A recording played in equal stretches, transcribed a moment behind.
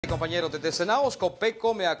Compañeros, desde Senaos,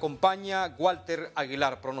 Copeco, me acompaña Walter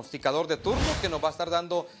Aguilar, pronosticador de turno, que nos va a estar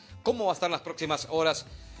dando cómo va a estar las próximas horas.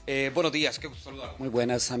 Buenos días, qué gusto saludar. Muy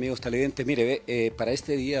buenas, amigos televidentes. Mire, para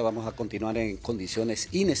este día vamos a continuar en condiciones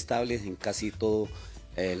inestables en casi todas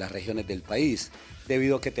las regiones del país,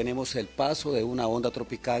 debido a que tenemos el paso de una onda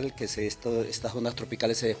tropical, estas ondas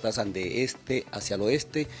tropicales se desplazan de este hacia el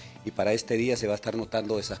oeste, y para este día se va a estar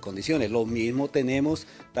notando esas condiciones. Lo mismo tenemos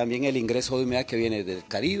también el ingreso de humedad que viene del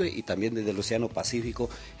Caribe y también desde el Océano Pacífico,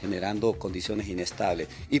 generando condiciones inestables.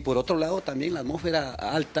 Y por otro lado también la atmósfera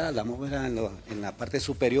alta, la atmósfera en la parte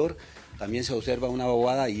superior, también se observa una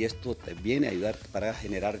vaguada, y esto viene a ayudar para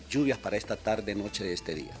generar lluvias para esta tarde, noche de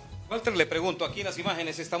este día. Walter, le pregunto, aquí en las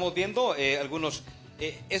imágenes estamos viendo algunos...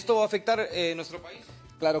 ¿Esto va a afectar nuestro país?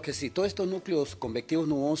 Claro que sí, todos estos núcleos convectivos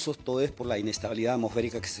nubosos, todo es por la inestabilidad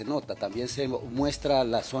atmosférica que se nota. También se muestra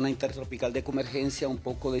la zona intertropical de convergencia un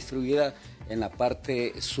poco distribuida en la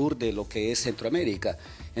parte sur de lo que es Centroamérica.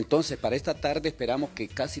 Entonces, para esta tarde esperamos que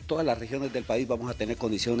casi todas las regiones del país vamos a tener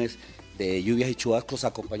condiciones de lluvias y chubascos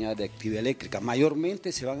acompañadas de actividad eléctrica.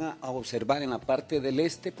 Mayormente se van a observar en la parte del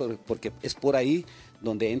este, porque es por ahí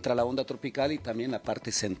donde entra la onda tropical, y también la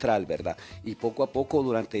parte central, ¿verdad? Y poco a poco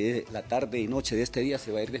durante la tarde y noche de este día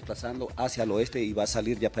se va a ir desplazando hacia el oeste y va a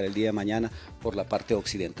salir ya para el día de mañana por la parte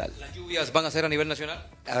occidental. ¿Las lluvias van a ser a nivel nacional?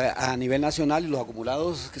 A nivel nacional, los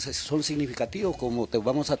acumulados son significativos, como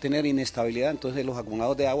vamos a tener inestabilidad, entonces los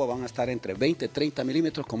acumulados de agua van a estar entre 20 y 30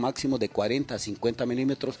 milímetros con máximos de 40 a 50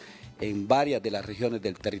 milímetros en varias de las regiones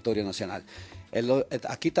del territorio nacional.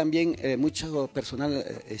 Aquí también mucho personal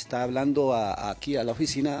está hablando aquí a la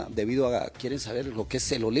oficina debido a quieren saber lo que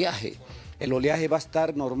es el oleaje. El oleaje va a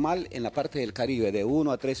estar normal en la parte del Caribe de 1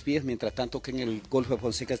 a 3 pies, mientras tanto que en el Golfo de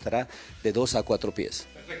Fonseca estará de 2 a 4 pies.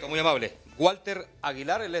 Perfecto, muy amable. Walter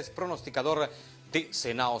Aguilar, él es pronosticador de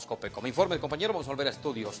Senaos Copeco. Me informa el compañero, vamos a volver a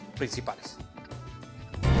estudios principales.